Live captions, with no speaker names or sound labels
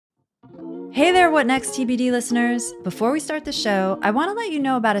Hey there, What Next TBD listeners. Before we start the show, I want to let you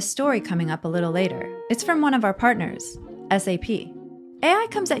know about a story coming up a little later. It's from one of our partners, SAP. AI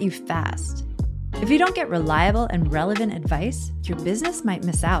comes at you fast. If you don't get reliable and relevant advice, your business might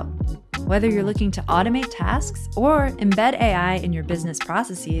miss out. Whether you're looking to automate tasks or embed AI in your business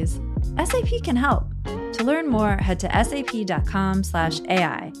processes, SAP can help. To learn more, head to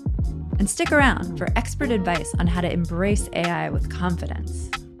sap.com/AI and stick around for expert advice on how to embrace AI with confidence.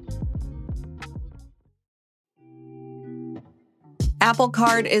 Apple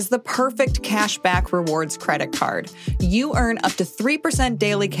Card is the perfect cashback rewards credit card. You earn up to 3%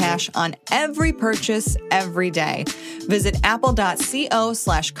 daily cash on every purchase every day. Visit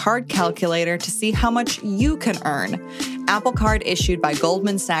apple.co/card calculator to see how much you can earn. Apple Card issued by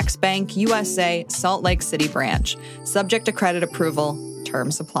Goldman Sachs Bank USA, Salt Lake City branch. Subject to credit approval.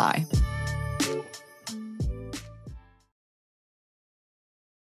 Terms apply.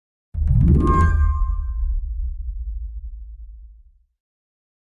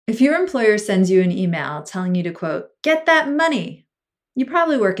 If your employer sends you an email telling you to, quote, get that money, you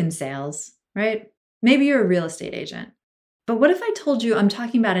probably work in sales, right? Maybe you're a real estate agent. But what if I told you I'm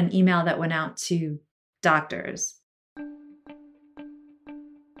talking about an email that went out to doctors?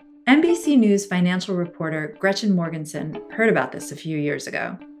 NBC News financial reporter Gretchen Morgenson heard about this a few years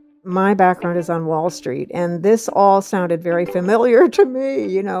ago. My background is on Wall Street, and this all sounded very familiar to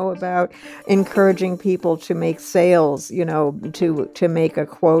me, about encouraging people to make sales, to make a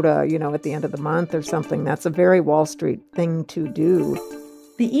quota, at the end of the month or something. That's a very Wall Street thing to do.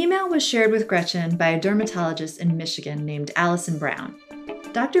 The email was shared with Gretchen by a dermatologist in Michigan named Allison Brown.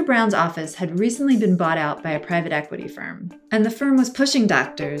 Dr. Brown's office had recently been bought out by a private equity firm, and the firm was pushing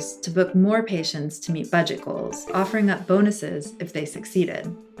doctors to book more patients to meet budget goals, offering up bonuses if they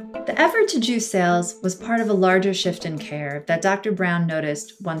succeeded. The effort to juice sales was part of a larger shift in care that Dr. Brown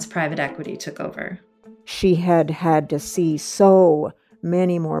noticed once private equity took over. She had to see so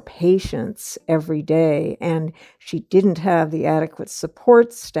many more patients every day, and she didn't have the adequate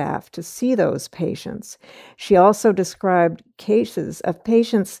support staff to see those patients. She also described cases of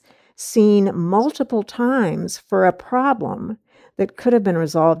patients seen multiple times for a problem that could have been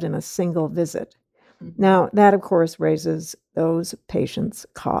resolved in a single visit. Now, that, of course, raises those patients'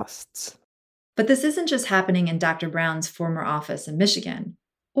 costs. But this isn't just happening in Dr. Brown's former office in Michigan,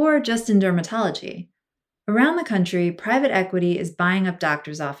 or just in dermatology. Around the country, private equity is buying up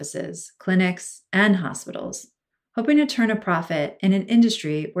doctors' offices, clinics, and hospitals, hoping to turn a profit in an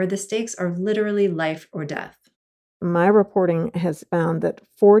industry where the stakes are literally life or death. My reporting has found that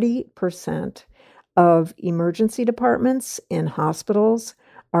 40% of emergency departments in hospitals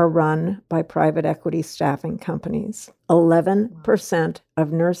are run by private equity staffing companies. 11%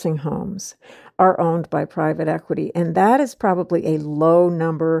 of nursing homes are owned by private equity, and that is probably a low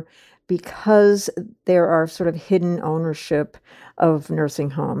number because there are sort of hidden ownership of nursing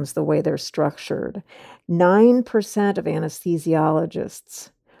homes, the way they're structured. 9% of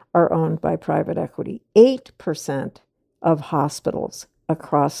anesthesiologists are owned by private equity. 8% of hospitals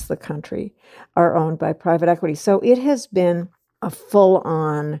across the country are owned by private equity. So it has been a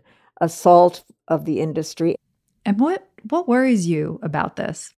full-on assault of the industry. And what worries you about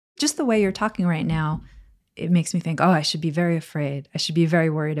this? Just the way you're talking right now, it makes me think, I should be very afraid. I should be very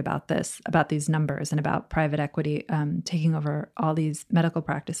worried about this, about these numbers and about private equity taking over all these medical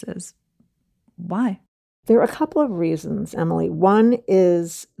practices. Why? There are a couple of reasons, Emily. One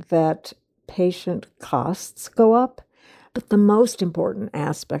is that patient costs go up, but the most important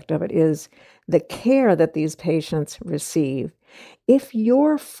aspect of it is the care that these patients receive. If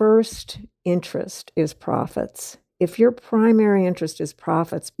your first interest is profits, if your primary interest is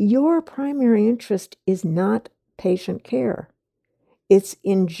profits, your primary interest is not patient care. It's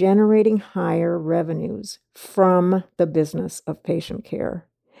in generating higher revenues from the business of patient care.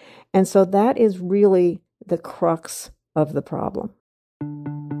 And so that is really the crux of the problem.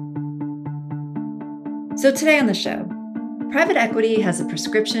 So today on the show, private equity has a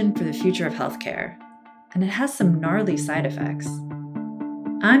prescription for the future of healthcare, and it has some gnarly side effects.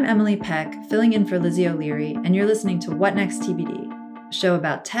 I'm Emily Peck, filling in for Lizzie O'Leary, and you're listening to What Next TBD, a show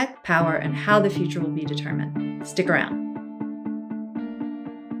about tech, power, and how the future will be determined. Stick around.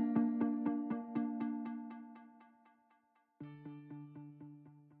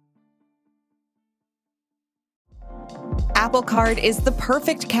 Apple Card is the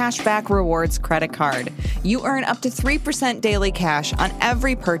perfect cashback rewards credit card. You earn up to 3% daily cash on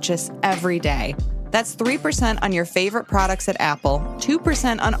every purchase every day. That's 3% on your favorite products at Apple,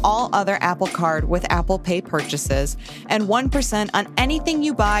 2% on all other Apple Card with Apple Pay purchases, and 1% on anything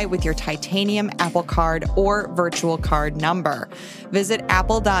you buy with your titanium Apple Card or virtual card number. Visit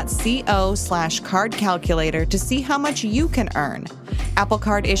apple.co/card calculator to see how much you can earn. Apple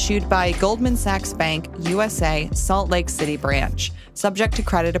Card issued by Goldman Sachs Bank, USA, Salt Lake City branch. Subject to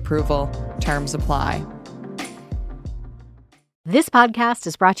credit approval. Terms apply. This podcast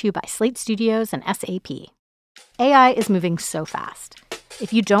is brought to you by Slate Studios and SAP. AI is moving so fast.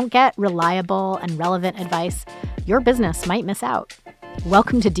 If you don't get reliable and relevant advice, your business might miss out.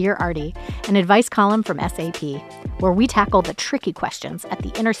 Welcome to Dear Artie, an advice column from SAP, where we tackle the tricky questions at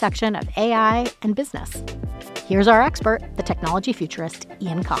the intersection of AI and business. Here's our expert, the technology futurist,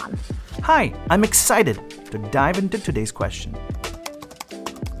 Ian Kahn. Hi, I'm excited to dive into today's question.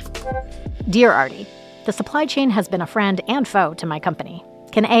 Dear Artie, the supply chain has been a friend and foe to my company.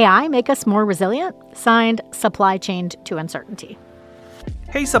 Can AI make us more resilient? Signed, Supply Chained to Uncertainty.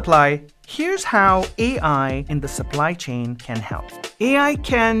 Hey Supply, here's how AI in the supply chain can help. AI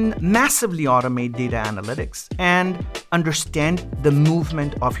can massively automate data analytics and understand the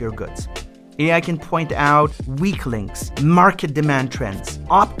movement of your goods. AI can point out weak links, market demand trends,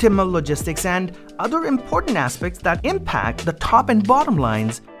 optimal logistics, and other important aspects that impact the top and bottom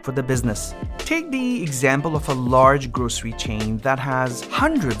lines for the business. Take the example of a large grocery chain that has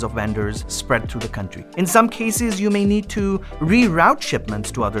hundreds of vendors spread through the country. In some cases, you may need to reroute shipments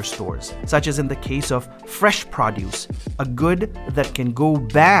to other stores, such as in the case of fresh produce, a good that can go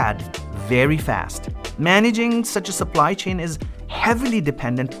bad very fast. Managing such a supply chain is heavily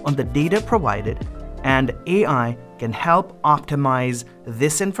dependent on the data provided, and AI can help optimize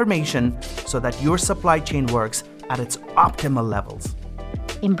this information so that your supply chain works at its optimal levels.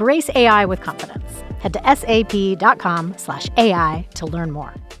 Embrace AI with confidence. Head to sap.com/AI to learn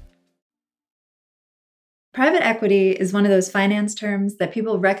more. Private equity is one of those finance terms that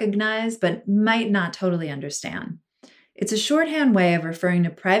people recognize but might not totally understand. It's a shorthand way of referring to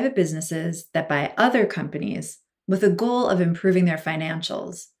private businesses that buy other companies with the goal of improving their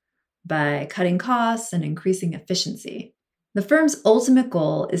financials by cutting costs and increasing efficiency. The firm's ultimate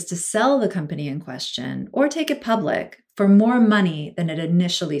goal is to sell the company in question or take it public for more money than it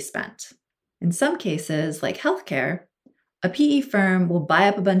initially spent. In some cases, like healthcare, a PE firm will buy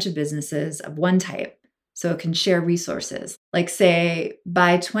up a bunch of businesses of one type so it can share resources, like say,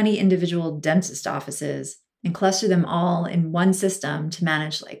 buy 20 individual dentist offices and cluster them all in one system to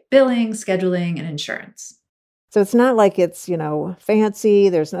manage like billing, scheduling, and insurance. So it's not like it's, fancy.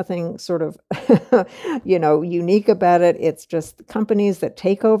 There's nothing sort of, unique about it. It's just companies that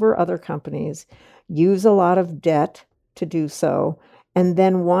take over other companies, use a lot of debt to do so, and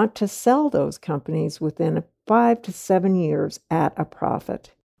then want to sell those companies within 5 to 7 years at a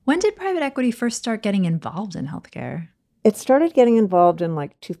profit. When did private equity first start getting involved in healthcare? It started getting involved in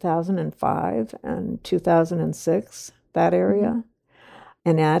like 2005 and 2006, that area. Mm-hmm.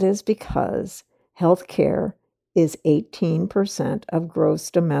 And that is because healthcare is 18% of gross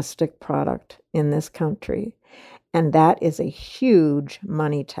domestic product in this country. And that is a huge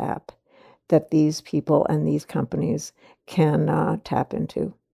money tap that these people and these companies can tap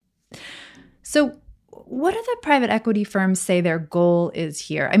into. So what do the private equity firms say their goal is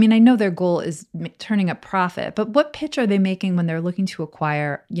here? I mean, I know their goal is turning a profit, but what pitch are they making when they're looking to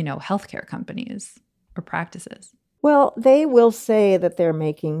acquire, healthcare companies or practices? Well, they will say that they're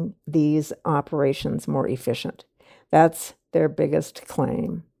making these operations more efficient. That's their biggest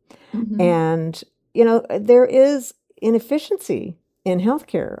claim. Mm-hmm. And, there is inefficiency in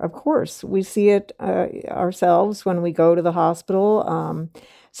healthcare, of course. We see it ourselves when we go to the hospital.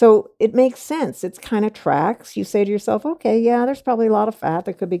 So it makes sense. It's kind of tracks. You say to yourself, okay, yeah, there's probably a lot of fat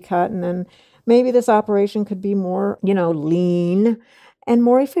that could be cut. And then maybe this operation could be more, lean and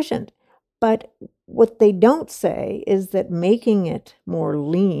more efficient. But what they don't say is that making it more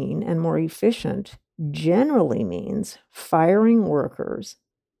lean and more efficient generally means firing workers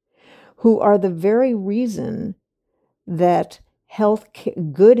who are the very reason that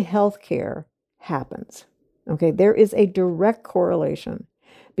good health care happens. Okay, there is a direct correlation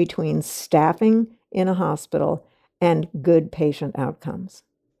between staffing in a hospital and good patient outcomes.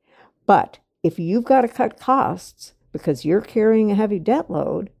 But if you've got to cut costs because you're carrying a heavy debt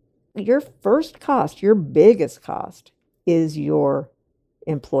load, your first cost, your biggest cost, is your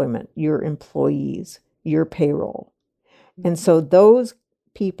employment, your employees, your payroll. And so those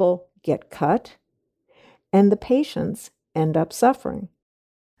people get cut and the patients end up suffering.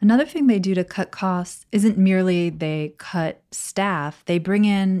 Another thing they do to cut costs isn't merely they cut staff. They bring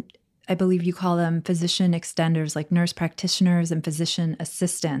in I believe you call them physician extenders, like nurse practitioners and physician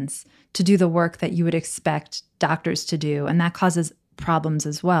assistants, to do the work that you would expect doctors to do. And that causes problems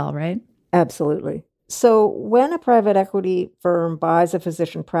as well, right? Absolutely. So when a private equity firm buys a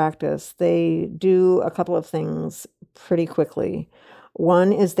physician practice, they do a couple of things pretty quickly.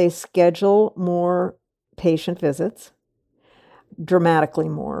 One is they schedule more patient visits, dramatically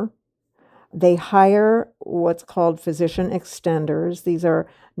more. They hire what's called physician extenders. These are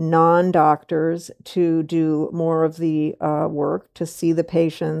non-doctors to do more of the work, to see the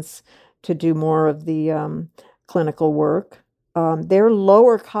patients, to do more of the clinical work. They're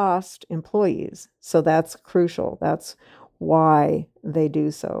lower cost employees, so that's crucial. That's why they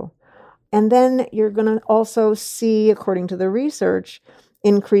do so. And then you're going to also see, according to the research,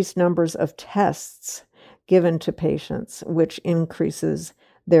 increased numbers of tests given to patients, which increases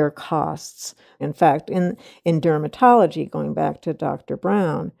their costs. In fact, in dermatology, going back to Dr.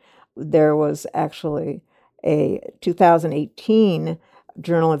 Brown, there was actually a 2018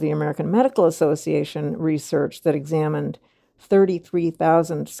 Journal of the American Medical Association research that examined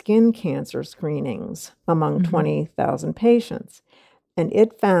 33,000 skin cancer screenings among 20,000 patients. And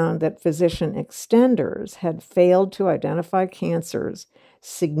it found that physician extenders had failed to identify cancers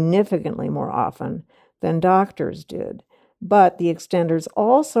significantly more often than doctors did. But the extenders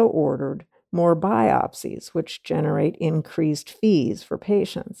also ordered more biopsies, which generate increased fees for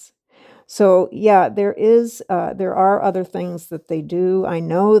patients. So, yeah, there are other things that they do. I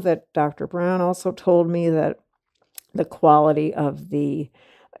know that Dr. Brown also told me that the quality of the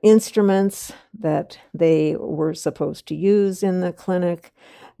instruments that they were supposed to use in the clinic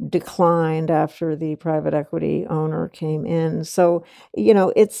declined after the private equity owner came in. So,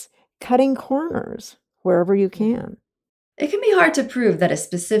 it's cutting corners wherever you can. It can be hard to prove that a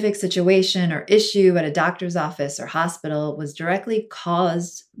specific situation or issue at a doctor's office or hospital was directly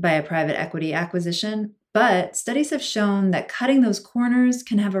caused by a private equity acquisition, but studies have shown that cutting those corners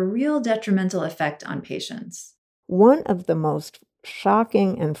can have a real detrimental effect on patients. One of the most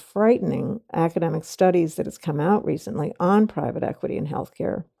shocking and frightening academic studies that has come out recently on private equity in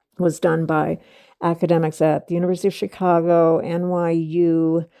healthcare was done by academics at the University of Chicago,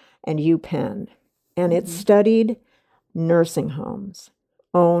 NYU, and UPenn. And it studied nursing homes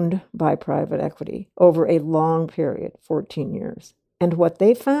owned by private equity over a long period, 14 years. And what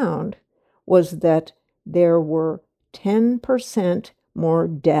they found was that there were 10% more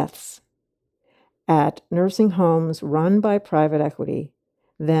deaths at nursing homes run by private equity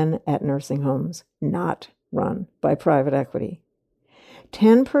than at nursing homes not run by private equity.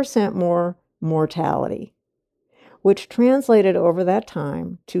 10% more mortality, which translated over that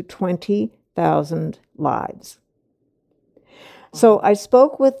time to 20,000 lives. So I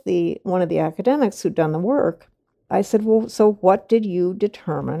spoke with one of the academics who'd done the work. I said, well, so what did you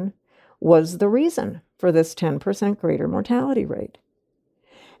determine was the reason for this 10% greater mortality rate?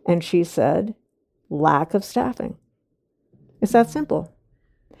 And she said, lack of staffing. It's that simple.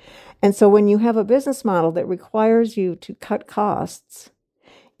 And so when you have a business model that requires you to cut costs,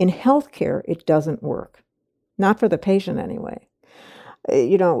 in healthcare, it doesn't work. Not for the patient anyway.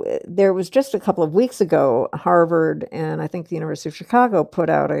 There was just a couple of weeks ago, Harvard and I think the University of Chicago put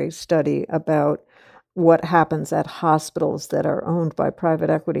out a study about what happens at hospitals that are owned by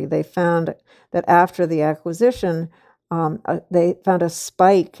private equity. They found that after the acquisition, they found a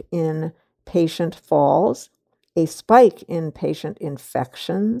spike in patient falls, a spike in patient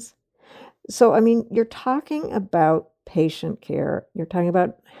infections. So, you're talking about patient care, you're talking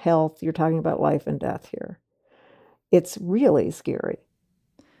about health, you're talking about life and death here. It's really scary.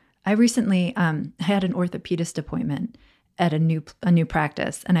 I recently had an orthopedist appointment at a new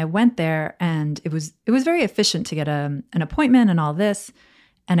practice, and I went there, and it was very efficient to get an appointment and all this.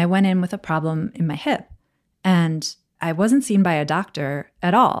 And I went in with a problem in my hip, and I wasn't seen by a doctor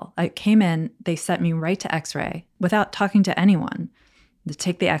at all. I came in, they sent me right to X-ray without talking to anyone to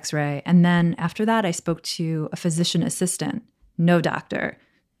take the X-ray, and then after that, I spoke to a physician assistant, no doctor.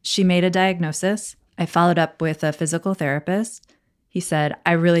 She made a diagnosis. I followed up with a physical therapist. He said,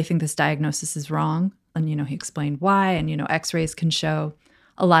 I really think this diagnosis is wrong. And, he explained why. And, X-rays can show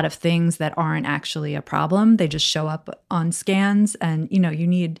a lot of things that aren't actually a problem. They just show up on scans. And, you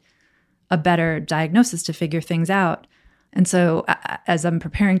need a better diagnosis to figure things out. And so as I'm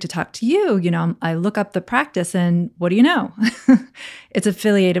preparing to talk to you, I look up the practice and what do you know? It's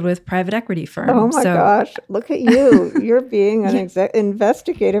affiliated with private equity firm. Oh my gosh, look at you. You're being an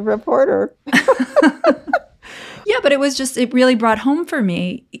investigative reporter. Yeah, but it really brought home for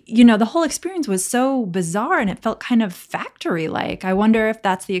me, the whole experience was so bizarre and it felt kind of factory-like. I wonder if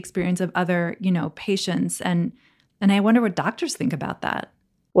that's the experience of other, patients. And I wonder what doctors think about that.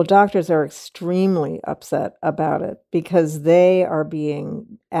 Well, doctors are extremely upset about it because they are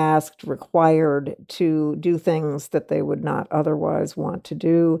being required to do things that they would not otherwise want to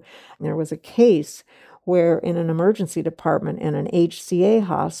do. And there was a case where in an emergency department in an HCA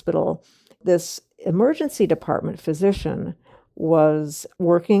hospital, this emergency department physician was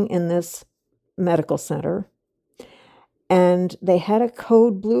working in this medical center, and they had a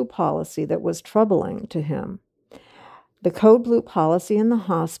code blue policy that was troubling to him. The code blue policy in the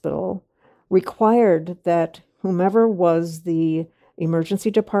hospital required that whomever was the emergency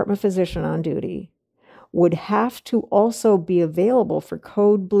department physician on duty would have to also be available for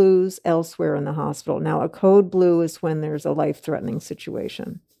code blues elsewhere in the hospital. Now, a code blue is when there's a life-threatening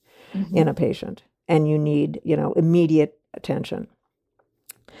situation in a patient and you need, immediate attention.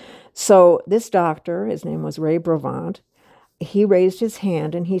 So this doctor, his name was Ray Bravant, he raised his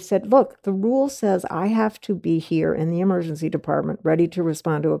hand and he said, look, the rule says I have to be here in the emergency department ready to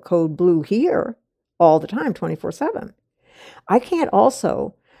respond to a code blue here all the time, 24/7. I can't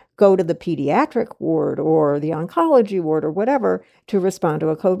also go to the pediatric ward or the oncology ward or whatever to respond to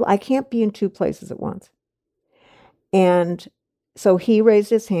a code blue. I can't be in two places at once. And so he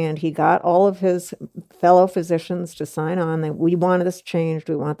raised his hand. He got all of his fellow physicians to sign on that we want this changed.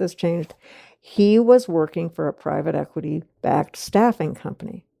 We want this changed. He was working for a private equity-backed staffing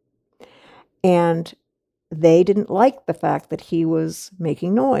company. And they didn't like the fact that he was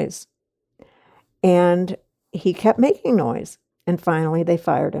making noise. And he kept making noise. And finally, they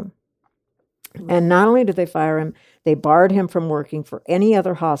fired him. And not only did they fire him, they barred him from working for any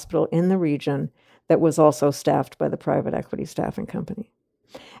other hospital in the region that was also staffed by the private equity staffing company.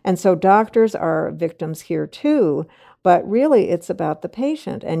 And so doctors are victims here too, but really it's about the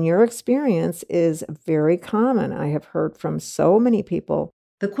patient. And your experience is very common. I have heard from so many people.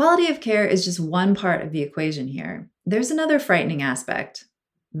 The quality of care is just one part of the equation here. There's another frightening aspect,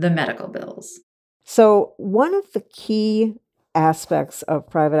 the medical bills. So one of the key aspects of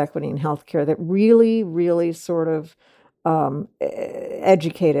private equity in healthcare that really, really sort of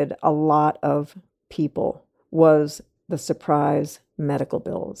educated a lot of people was the surprise medical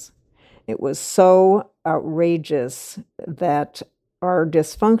bills. It was so outrageous that our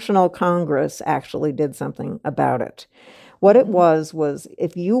dysfunctional Congress actually did something about it. What it was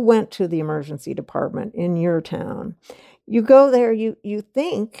if you went to the emergency department in your town, you go there, you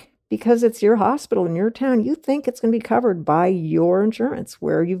think, because it's your hospital in your town, you think it's going to be covered by your insurance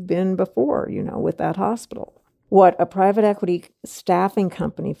where you've been before, with that hospital. What a private equity staffing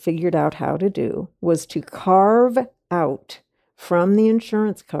company figured out how to do was to carve out from the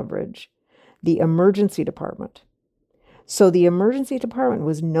insurance coverage the emergency department. So the emergency department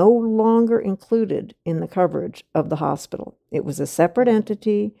was no longer included in the coverage of the hospital. It was a separate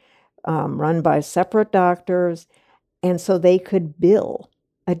entity run by separate doctors, and so they could bill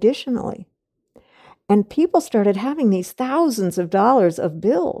additionally. And people started having these thousands of dollars of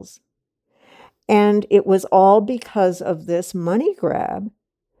bills. And it was all because of this money grab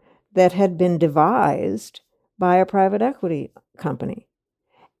that had been devised by a private equity company.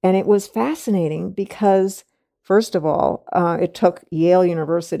 And it was fascinating because, first of all, it took Yale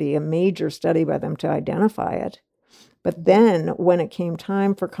University, a major study by them, to identify it. But then when it came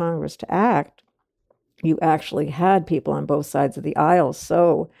time for Congress to act, you actually had people on both sides of the aisle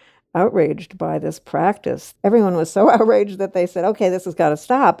so outraged by this practice. Everyone was so outraged that they said, okay, this has got to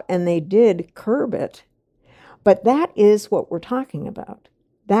stop. And they did curb it. But that is what we're talking about.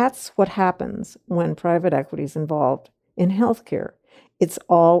 That's what happens when private equity is involved in healthcare. It's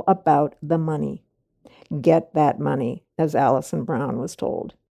all about the money. Get that money, as Alison Brown was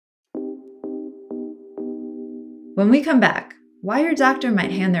told. When we come back, why your doctor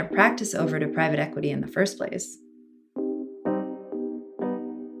might hand their practice over to private equity in the first place.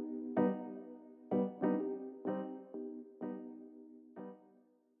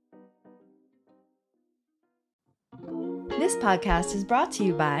 This podcast is brought to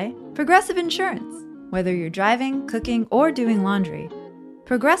you by Progressive Insurance. Whether you're driving, cooking, or doing laundry,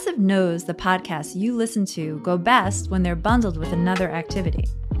 Progressive knows the podcasts you listen to go best when they're bundled with another activity.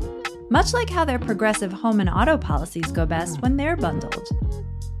 Much like how their Progressive home and auto policies go best when they're bundled.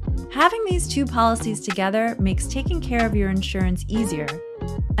 Having these two policies together makes taking care of your insurance easier,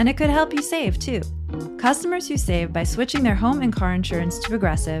 and it could help you save too. Customers who save by switching their home and car insurance to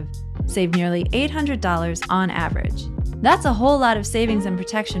Progressive save nearly $800 on average. That's a whole lot of savings and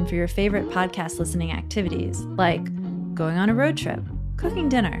protection for your favorite podcast listening activities, like going on a road trip, cooking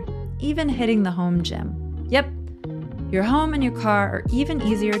dinner, even hitting the home gym. Yep, your home and your car are even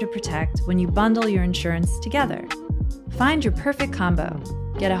easier to protect when you bundle your insurance together. Find your perfect combo.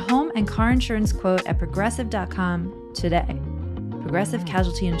 Get a home and car insurance quote at Progressive.com today. Progressive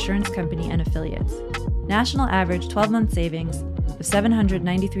Casualty Insurance Company and affiliates. National average 12-month savings of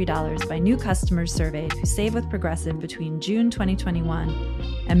 $793 by new customers surveyed who save with Progressive between June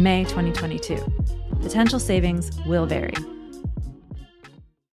 2021 and May 2022. Potential savings will vary.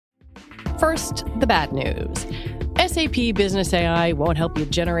 First, the bad news. SAP Business AI won't help you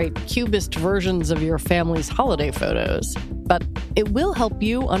generate cubist versions of your family's holiday photos, but it will help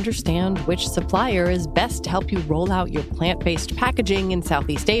you understand which supplier is best to help you roll out your plant-based packaging in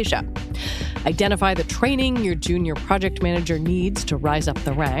Southeast Asia. Identify the training your junior project manager needs to rise up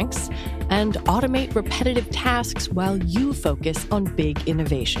the ranks, and automate repetitive tasks while you focus on big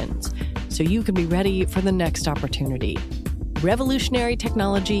innovations, so you can be ready for the next opportunity. Revolutionary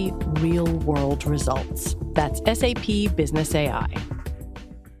technology, real-world results. That's SAP Business AI.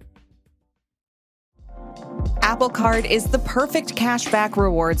 Apple Card is the perfect cashback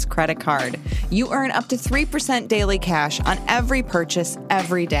rewards credit card. You earn up to 3% daily cash on every purchase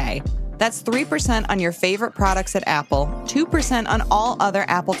every day. That's 3% on your favorite products at Apple, 2% on all other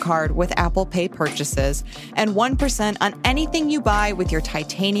Apple Card with Apple Pay purchases, and 1% on anything you buy with your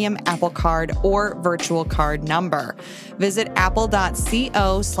titanium Apple Card or virtual card number. Visit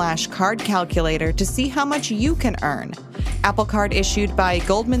apple.co/card calculator to see how much you can earn. Apple Card issued by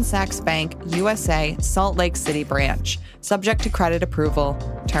Goldman Sachs Bank, USA, Salt Lake City branch. Subject to credit approval.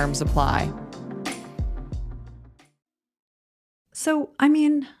 Terms apply. So,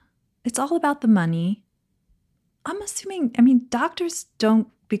 it's all about the money. I'm assuming, doctors don't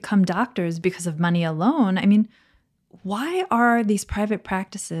become doctors because of money alone. Why are these private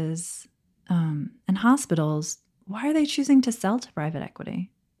practices and hospitals, why are they choosing to sell to private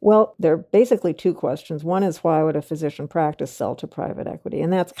equity? Well, there are basically two questions. One is, why would a physician practice sell to private equity?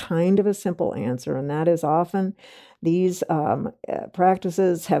 And that's kind of a simple answer. And that is, often these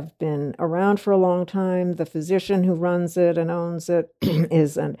practices have been around for a long time. The physician who runs it and owns it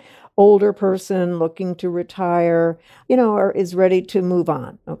is an older person looking to retire, or is ready to move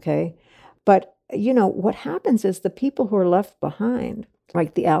on, okay? But, what happens is the people who are left behind,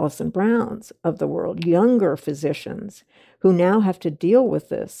 like the Alison Browns of the world, younger physicians who now have to deal with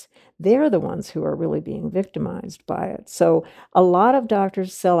this, they're the ones who are really being victimized by it. So a lot of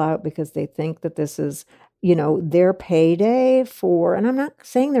doctors sell out because they think that this is, their payday for, and I'm not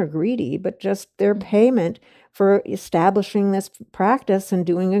saying they're greedy, but just their payment for establishing this practice and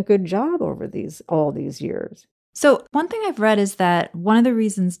doing a good job over all these years. So one thing I've read is that one of the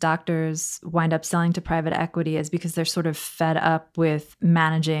reasons doctors wind up selling to private equity is because they're sort of fed up with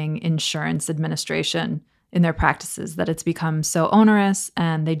managing insurance administration in their practices, that it's become so onerous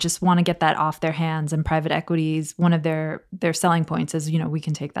and they just want to get that off their hands. And private equities, one of their selling points is, we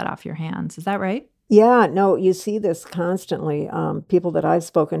can take that off your hands. Is that right? Yeah, no, you see this constantly. People that I've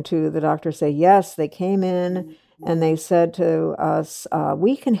spoken to, the doctors say, yes, they came in and they said to us,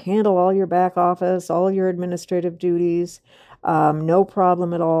 we can handle all your back office, all your administrative duties, no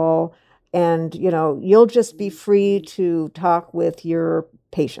problem at all. And, you'll just be free to talk with your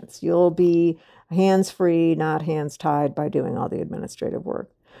patients. You'll be hands-free, not hands tied by doing all the administrative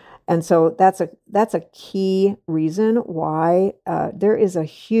work. And so that's a key reason why there is a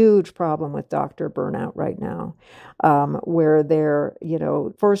huge problem with doctor burnout right now, where they're,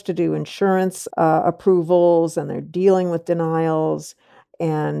 forced to do insurance approvals and they're dealing with denials.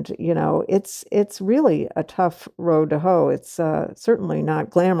 And, it's really a tough road to hoe. It's certainly not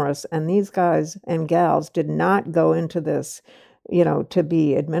glamorous. And these guys and gals did not go into this, to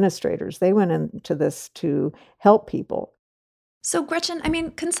be administrators. They went into this to help people. So Gretchen,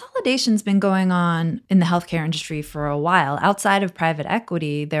 consolidation's been going on in the healthcare industry for a while. Outside of private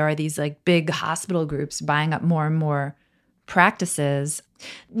equity, there are these big hospital groups buying up more and more practices.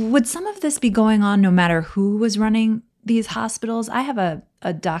 Would some of this be going on no matter who was running these hospitals? I have a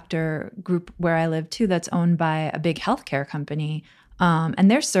doctor group where I live too that's owned by a big healthcare company, and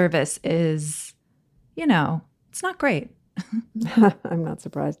their service is, it's not great. I'm not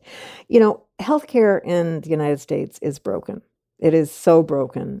surprised. Healthcare in the United States is broken. It is so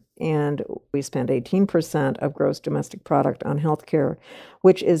broken, and we spend 18% of gross domestic product on healthcare,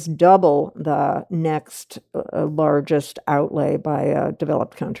 which is double the next largest outlay by a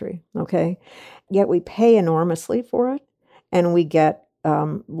developed country, okay? Yet we pay enormously for it, and we get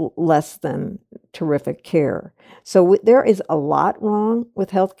less than terrific care. So there is a lot wrong with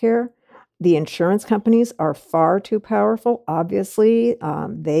healthcare. The insurance companies are far too powerful, obviously.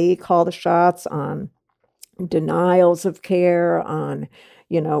 They call the shots on denials of care, on,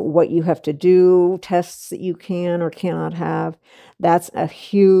 what you have to do, tests that you can or cannot have. That's a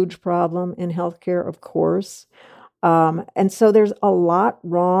huge problem in healthcare, of course. And so there's a lot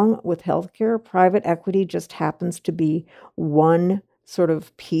wrong with healthcare. Private equity just happens to be one sort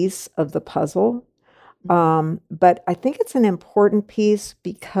of piece of the puzzle. But I think it's an important piece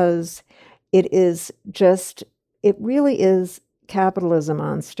because it really is capitalism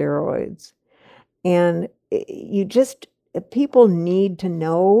on steroids. And people need to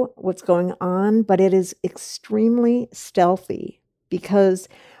know what's going on, but it is extremely stealthy because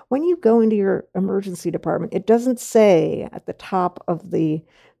when you go into your emergency department, it doesn't say at the top of the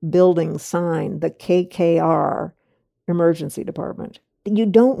building sign, the KKR emergency department. You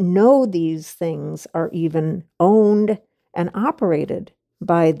don't know these things are even owned and operated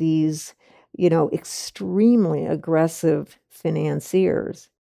by these, extremely aggressive financiers.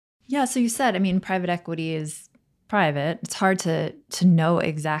 Yeah, so you said, private equity is private. It's hard to know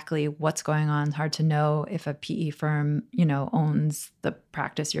exactly what's going on. It's hard to know if a PE firm, owns the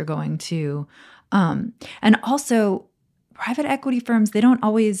practice you're going to. And also, private equity firms, they don't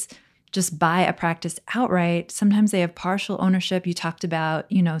always just buy a practice outright. Sometimes they have partial ownership. You talked about,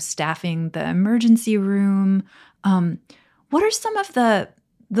 staffing the emergency room. What are some of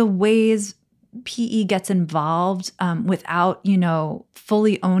the ways PE gets involved without,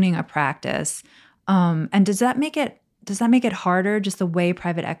 fully owning a practice? And does that make it harder, just the way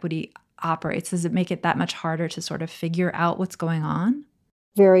private equity operates? Does it make it that much harder to sort of figure out what's going on?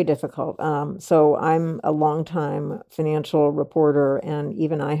 Very difficult. So I'm a longtime financial reporter, and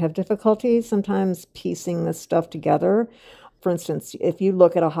even I have difficulty sometimes piecing this stuff together. For instance, if you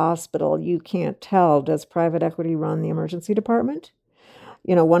look at a hospital, you can't tell, does private equity run the emergency department?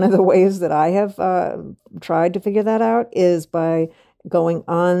 One of the ways that I have tried to figure that out is by going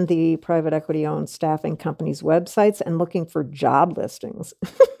on the private equity-owned staffing companies' websites and looking for job listings.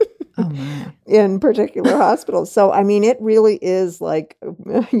 Oh my. In particular hospitals. So, it really is like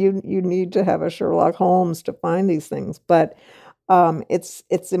you need to have a Sherlock Holmes to find these things. But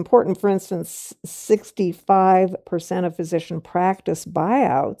it's important. For instance, 65% of physician practice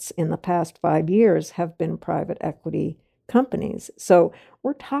buyouts in the past 5 years have been private equity companies. So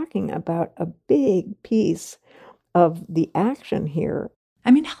we're talking about a big piece of the action here.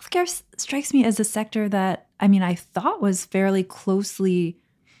 Healthcare strikes me as a sector that, I thought was fairly closely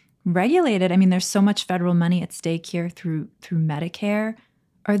regulated. There's so much federal money at stake here through Medicare.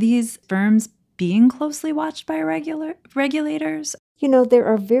 Are these firms being closely watched by regulators? There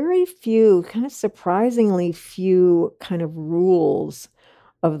are very few, kind of surprisingly few kind of rules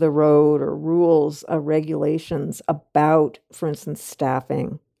of the road or rules, regulations about, for instance,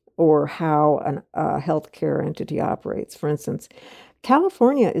 staffing or how a healthcare entity operates. For instance,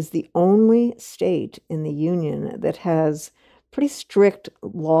 California is the only state in the union that has pretty strict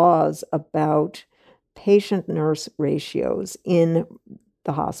laws about patient-nurse ratios in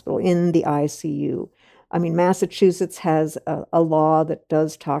the hospital, in the ICU. Massachusetts has a law that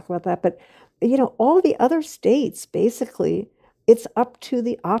does talk about that, but, all the other states, basically, it's up to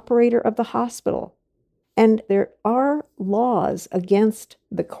the operator of the hospital. And there are laws against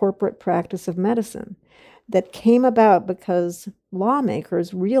the corporate practice of medicine that came about because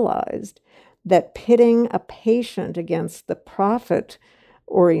lawmakers realized that pitting a patient against the profit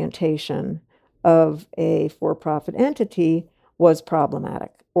orientation of a for-profit entity was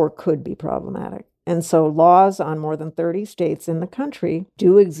problematic or could be problematic. And so laws on more than 30 states in the country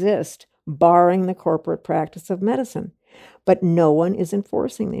do exist barring the corporate practice of medicine. But no one is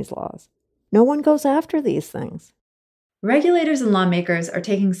enforcing these laws. No one goes after these things. Regulators and lawmakers are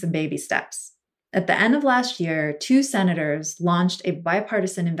taking some baby steps. At the end of last year, 2 senators launched a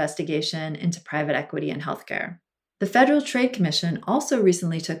bipartisan investigation into private equity in healthcare. The Federal Trade Commission also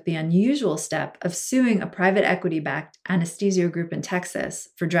recently took the unusual step of suing a private equity-backed anesthesia group in Texas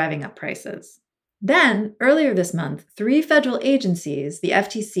for driving up prices. Then, earlier this month, 3 federal agencies, the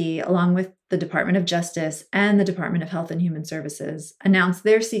FTC, along with the Department of Justice and the Department of Health and Human Services, announced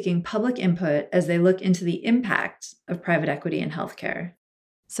they're seeking public input as they look into the impact of private equity in healthcare.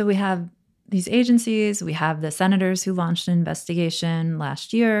 So we have these agencies, we have the senators who launched an investigation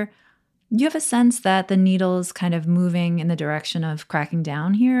last year. Do you have a sense that the needle is kind of moving in the direction of cracking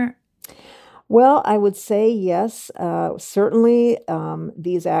down here? Well, I would say yes. Certainly,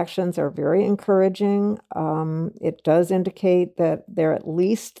 these actions are very encouraging. It does indicate that at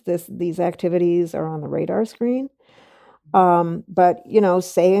least these activities are on the radar screen. But,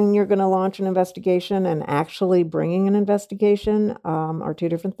 saying you're going to launch an investigation and actually bringing an investigation are 2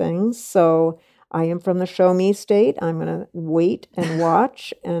 different things. So I am from the show me state. I'm going to wait and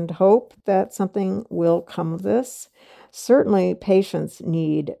watch and hope that something will come of this. Certainly, patients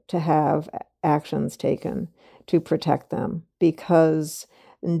need to have actions taken to protect them because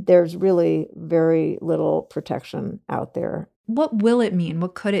And there's really very little protection out there. What will it mean?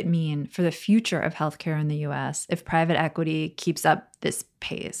 What could it mean for the future of healthcare in the U.S. if private equity keeps up this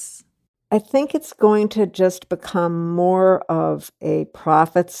pace? I think it's going to just become more of a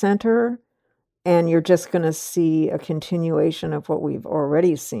profit center, and you're just going to see a continuation of what we've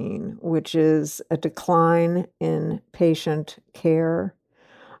already seen, which is a decline in patient care,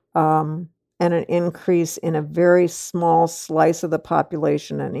 and an increase in a very small slice of the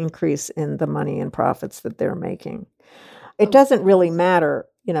population, an increase in the money and profits that they're making. It doesn't really matter,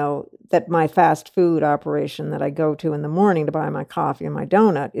 that my fast food operation that I go to in the morning to buy my coffee and my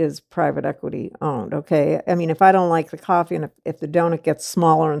donut is private equity owned, okay? I mean, if I don't like the coffee and if the donut gets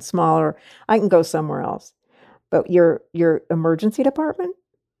smaller and smaller, I can go somewhere else. But your emergency department,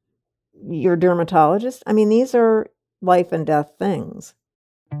 your dermatologist, I mean, these are life and death things.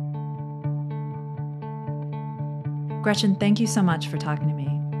 Gretchen, thank you so much for talking to me.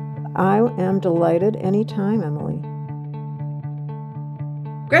 I am delighted anytime, Emily.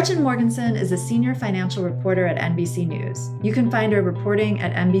 Gretchen Morgenson is a senior financial reporter at NBC News. You can find her reporting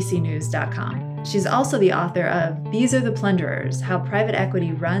at NBCnews.com. She's also the author of These Are the Plunderers, How Private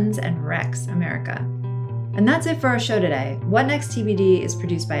Equity Runs and Wrecks America. And that's it for our show today. What Next TBD is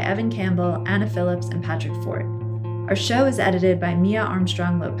produced by Evan Campbell, Anna Phillips, and Patrick Fort. Our show is edited by Mia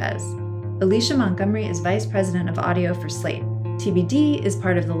Armstrong-Lopez. Alicia Montgomery is Vice President of Audio for Slate. TBD is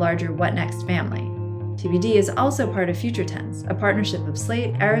part of the larger What Next family. TBD is also part of Future Tense, a partnership of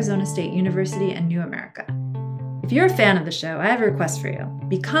Slate, Arizona State University, and New America. If you're a fan of the show, I have a request for you.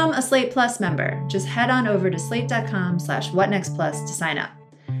 Become a Slate Plus member. Just head on over to slate.com/whatnextplus to sign up.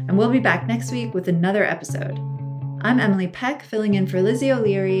 And we'll be back next week with another episode. I'm Emily Peck, filling in for Lizzie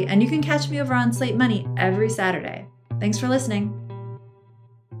O'Leary, and you can catch me over on Slate Money every Saturday. Thanks for listening.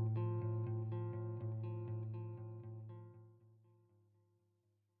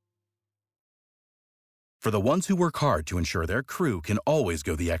 For the ones who work hard to ensure their crew can always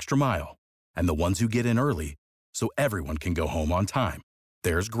go the extra mile, and the ones who get in early so everyone can go home on time,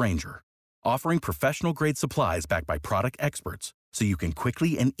 there's Grainger, offering professional-grade supplies backed by product experts so you can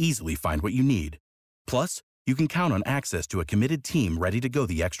quickly and easily find what you need. Plus, you can count on access to a committed team ready to go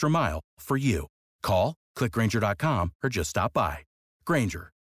the extra mile for you. Call, click Grainger.com, or just stop by.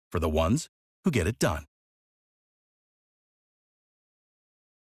 Grainger, for the ones who get it done.